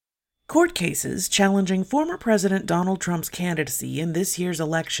Court cases challenging former President Donald Trump's candidacy in this year's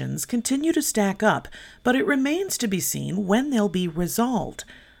elections continue to stack up, but it remains to be seen when they'll be resolved.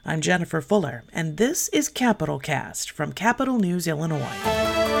 I'm Jennifer Fuller, and this is Capitol Cast from Capitol News, Illinois.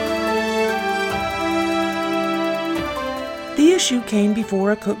 The issue came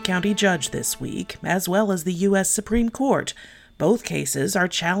before a Cook County judge this week, as well as the U.S. Supreme Court. Both cases are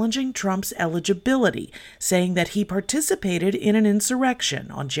challenging Trump's eligibility, saying that he participated in an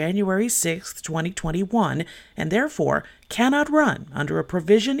insurrection on January 6, 2021, and therefore cannot run under a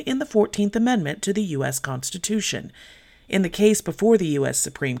provision in the 14th Amendment to the U.S. Constitution. In the case before the U.S.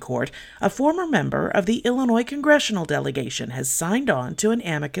 Supreme Court, a former member of the Illinois Congressional delegation has signed on to an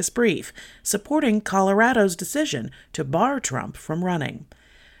amicus brief, supporting Colorado's decision to bar Trump from running.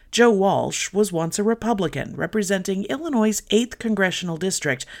 Joe Walsh was once a Republican representing Illinois' 8th Congressional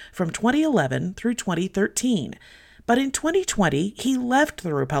District from 2011 through 2013. But in 2020, he left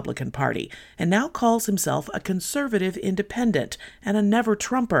the Republican Party and now calls himself a conservative independent and a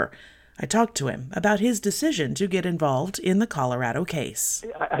never-Trumper. I talked to him about his decision to get involved in the Colorado case.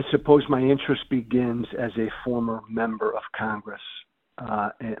 I suppose my interest begins as a former member of Congress,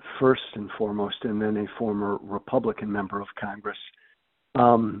 first and foremost, and then a former Republican member of Congress.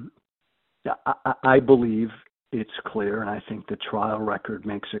 I believe it's clear, and I think the trial record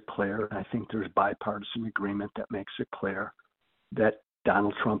makes it clear, and I think there's bipartisan agreement that makes it clear that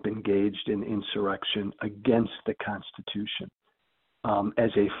Donald Trump engaged in insurrection against the Constitution.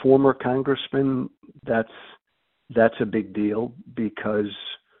 As a former congressman, that's a big deal because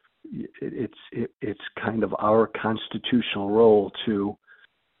it's kind of our constitutional role to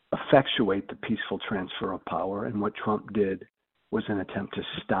effectuate the peaceful transfer of power, and what Trump did was an attempt to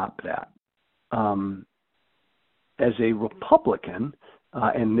stop that. As a Republican,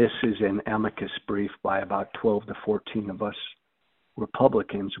 and this is an amicus brief by about 12 to 14 of us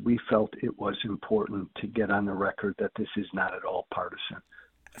Republicans, we felt it was important to get on the record that this is not at all partisan.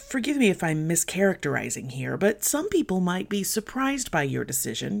 Forgive me if I'm mischaracterizing here, but some people might be surprised by your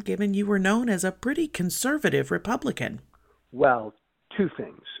decision, given you were known as a pretty conservative Republican. Well, two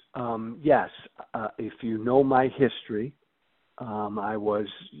things. Yes, if you know my history, I was,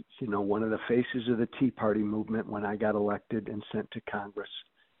 one of the faces of the Tea Party movement when I got elected and sent to Congress,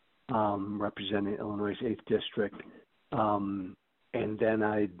 representing Illinois' 8th District. And then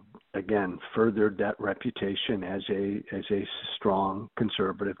I, again, furthered that reputation as a strong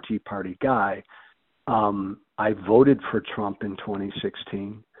conservative Tea Party guy. I voted for Trump in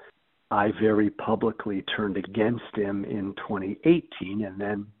 2016. I very publicly turned against him in 2018, and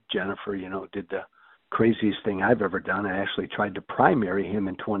then Jennifer, did the craziest thing I've ever done. I actually tried to primary him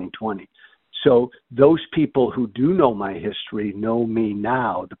in 2020. So those people who do know my history know me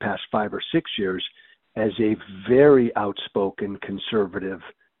now, the past 5 or 6 years, as a very outspoken conservative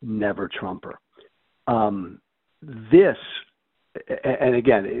never-Trumper. This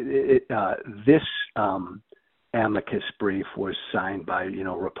amicus brief was signed by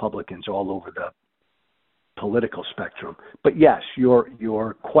Republicans all over the political spectrum. But yes,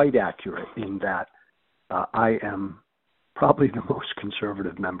 you're quite accurate in that. I am probably the most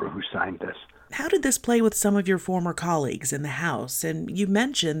conservative member who signed this. How did this play with some of your former colleagues in the House? And you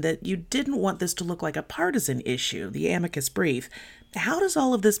mentioned that you didn't want this to look like a partisan issue, the amicus brief. How does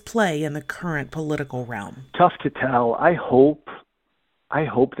all of this play in the current political realm? Tough to tell. I hope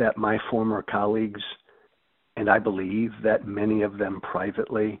that my former colleagues, and I believe that many of them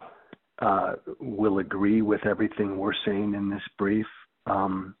privately, will agree with everything we're saying in this brief.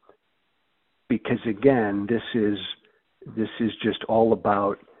 Because again, this is just all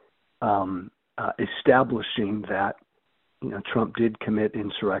about establishing that Trump did commit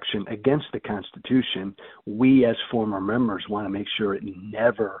insurrection against the Constitution. We, as former members, want to make sure it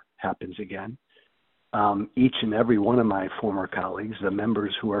never happens again. Each and every one of my former colleagues, the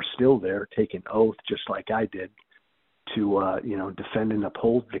members who are still there, take an oath, just like I did, to defend and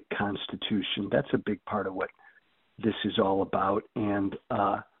uphold the Constitution. That's a big part of what this is all about, and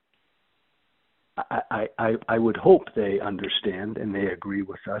I would hope they understand and they agree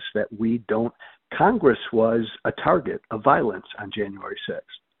with us that Congress was a target of violence on January 6th.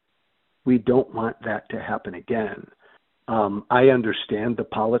 We don't want that to happen again. I understand the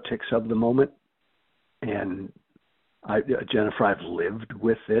politics of the moment, and Jennifer, I've lived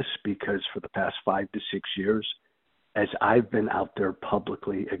with this because for the past 5 to 6 years, as I've been out there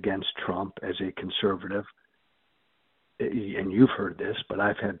publicly against Trump as a conservative, and you've heard this, but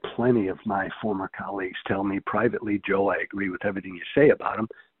I've had plenty of my former colleagues tell me privately, Joe, I agree with everything you say about him,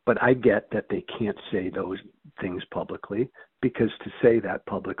 but I get that they can't say those things publicly, because to say that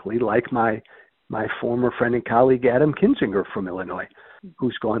publicly, like my former friend and colleague Adam Kinzinger from Illinois,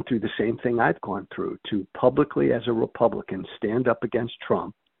 who's gone through the same thing I've gone through, to publicly, as a Republican, stand up against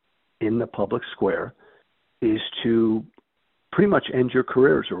Trump in the public square is to pretty much end your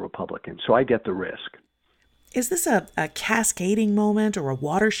career as a Republican. So I get the risk. Is this a cascading moment or a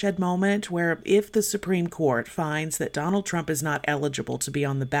watershed moment where if the Supreme Court finds that Donald Trump is not eligible to be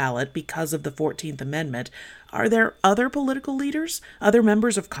on the ballot because of the 14th Amendment, are there other political leaders, other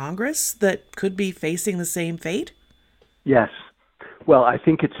members of Congress that could be facing the same fate? Yes. Well, I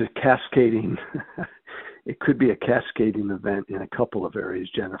think it's a cascading, it could be a cascading event in a couple of areas,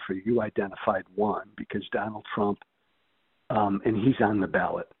 Jennifer. You identified one, because Donald Trump, and he's on the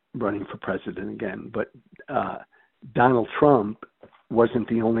ballot, running for president again. But Donald Trump wasn't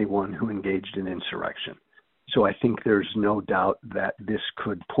the only one who engaged in insurrection. So I think there's no doubt that this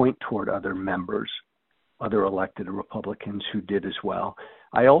could point toward other members, other elected Republicans who did as well.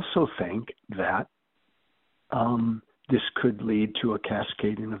 I also think that this could lead to a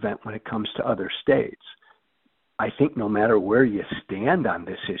cascading event when it comes to other states. I think no matter where you stand on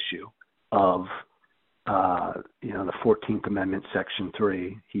this issue of the 14th Amendment, Section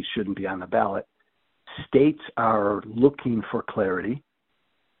 3, he shouldn't be on the ballot. States are looking for clarity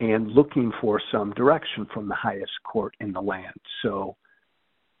and looking for some direction from the highest court in the land. So,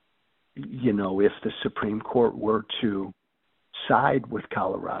 if the Supreme Court were to side with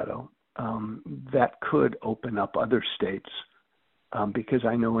Colorado, that could open up other states, because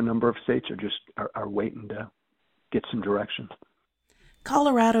I know a number of states are waiting to get some direction.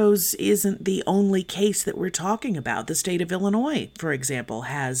 Colorado's isn't the only case that we're talking about. The state of Illinois, for example,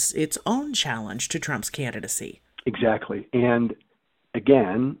 has its own challenge to Trump's candidacy. Exactly. And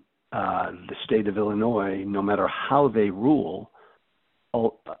again, the state of Illinois, no matter how they rule,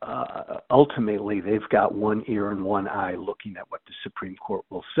 ultimately they've got one ear and one eye looking at what the Supreme Court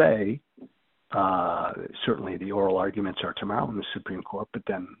will say. Certainly the oral arguments are tomorrow in the Supreme Court, but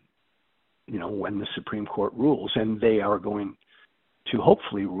then, when the Supreme Court rules, and they are going to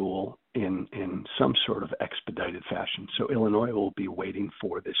hopefully rule in some sort of expedited fashion. So Illinois will be waiting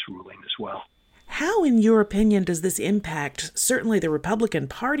for this ruling as well. How, in your opinion, does this impact certainly the Republican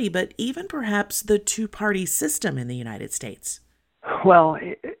Party, but even perhaps the two-party system in the United States? Well,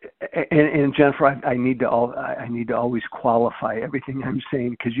 and Jennifer, I need to always qualify everything I'm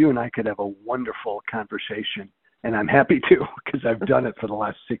saying, because you and I could have a wonderful conversation, and I'm happy to, because I've done it for the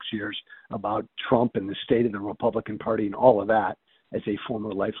last 6 years, about Trump and the state of the Republican Party and all of that as a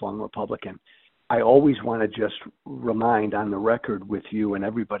former lifelong Republican. I always want to just remind on the record with you and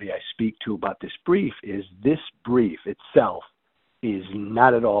everybody I speak to about this brief is this brief itself is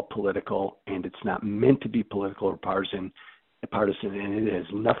not at all political, and it's not meant to be political or partisan, and it has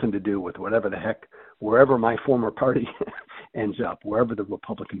nothing to do with whatever the heck, wherever my former party ends up, wherever the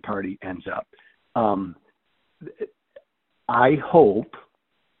Republican Party ends up. I hope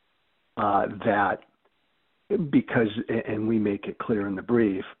that, because, and we make it clear in the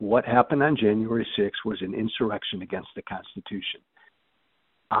brief, what happened on January 6th was an insurrection against the Constitution.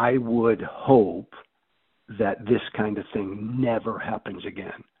 I would hope that this kind of thing never happens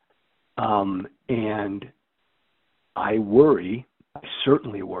again. And I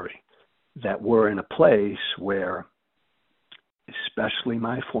certainly worry, that we're in a place where, especially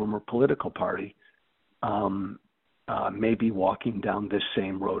my former political party, may be walking down this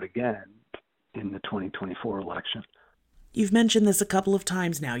same road again in the 2024 election. You've mentioned this a couple of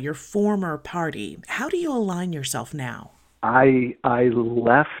times now, your former party. How do you align yourself now? I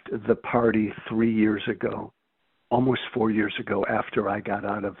left the party 3 years ago, almost 4 years ago, after I got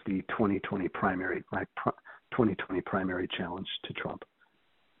out of the 2020 primary, my 2020 primary challenge to Trump.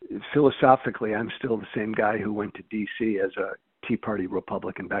 Philosophically, I'm still the same guy who went to D.C. as a Tea Party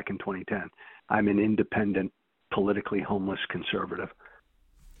Republican back in 2010. I'm an independent, politically homeless conservative.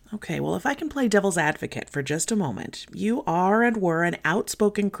 Okay, well, if I can play devil's advocate for just a moment, you are and were an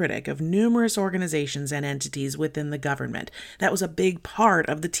outspoken critic of numerous organizations and entities within the government. That was a big part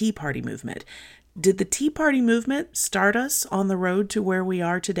of the Tea Party movement. Did the Tea Party movement start us on the road to where we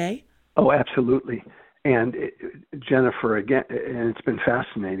are today? Oh, absolutely. And Jennifer, again, and it's been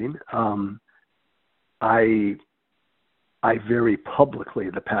fascinating. I very publicly,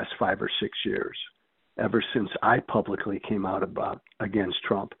 the past 5 or 6 years, ever since I publicly came out against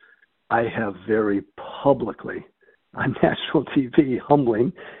Trump, I have very publicly on national TV,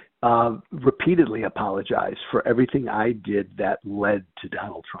 humbling, repeatedly apologized for everything I did that led to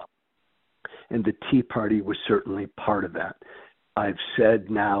Donald Trump. And the Tea Party was certainly part of that. I've said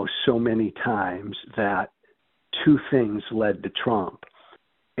now so many times that two things led to Trump: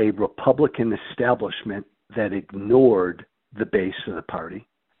 a Republican establishment that ignored the base of the party,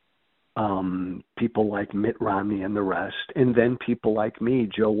 people like Mitt Romney and the rest, and then people like me,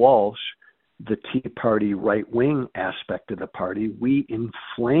 Joe Walsh, the Tea Party right-wing aspect of the party. We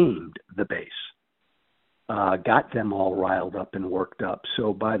inflamed the base, got them all riled up and worked up.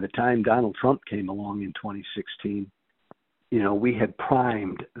 So by the time Donald Trump came along in 2016, we had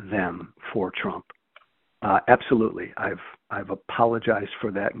primed them for Trump. Absolutely. I've apologized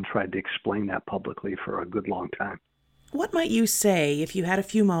for that and tried to explain that publicly for a good long time. What might you say if you had a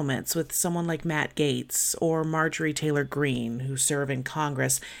few moments with someone like Matt Gaetz or Marjorie Taylor Greene, who serve in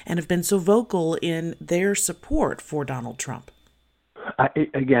Congress and have been so vocal in their support for Donald Trump?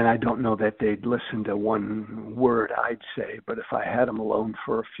 I don't know that they'd listen to one word I'd say, but if I had them alone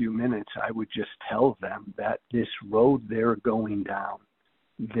for a few minutes, I would just tell them that this road they're going down,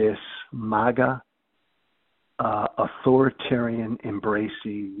 this MAGA, authoritarian,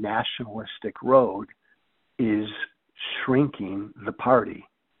 embracing, nationalistic road is shrinking the party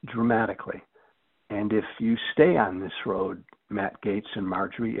dramatically. And if you stay on this road, Matt Gaetz and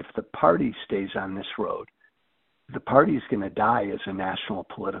Marjorie, if the party stays on this road, the party is going to die as a national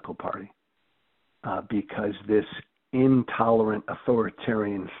political party because this intolerant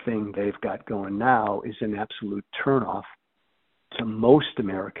authoritarian thing they've got going now is an absolute turnoff to most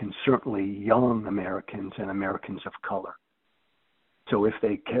Americans, certainly young Americans and Americans of color. So if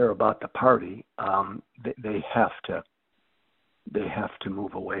they care about the party, they have to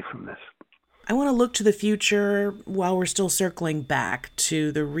move away from this. I want to look to the future while we're still circling back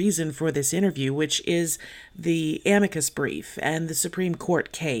to the reason for this interview, which is the amicus brief and the Supreme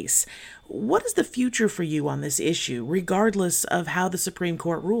Court case. What is the future for you on this issue, regardless of how the Supreme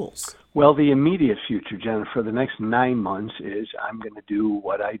Court rules? Well, the immediate future, Jennifer, the next 9 months is I'm going to do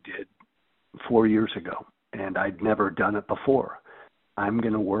what I did 4 years ago, and I'd never done it before. I'm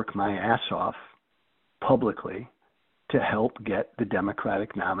going to work my ass off publicly to help get the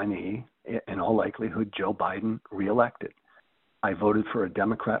Democratic nominee, in all likelihood, Joe Biden, reelected. I voted for a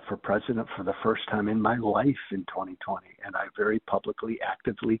Democrat for president for the first time in my life in 2020, and I very publicly,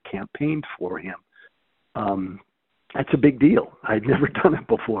 actively campaigned for him. That's a big deal. I'd never done it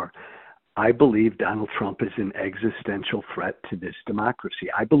before. I believe Donald Trump is an existential threat to this democracy.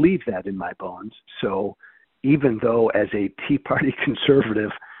 I believe that in my bones. So even though as a Tea Party conservative,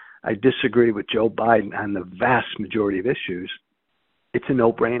 I disagree with Joe Biden on the vast majority of issues, it's a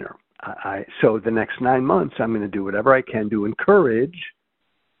no-brainer. So the next 9 months, I'm going to do whatever I can to encourage,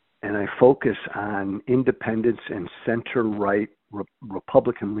 and I focus on independents and center-right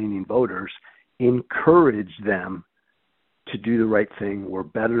Republican-leaning voters, encourage them to do the right thing. We're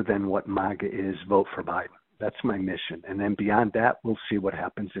better than what MAGA is. Vote for Biden. That's my mission. And then beyond that, we'll see what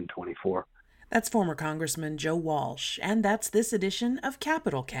happens in 24. That's former Congressman Joe Walsh, and that's this edition of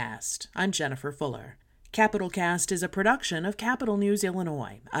Capital Cast. I'm Jennifer Fuller. Capital Cast is a production of Capital News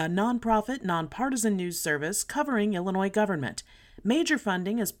Illinois, a nonprofit, nonpartisan news service covering Illinois government. Major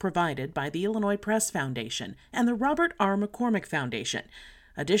funding is provided by the Illinois Press Foundation and the Robert R. McCormick Foundation.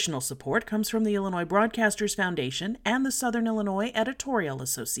 Additional support comes from the Illinois Broadcasters Foundation and the Southern Illinois Editorial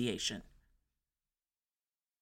Association.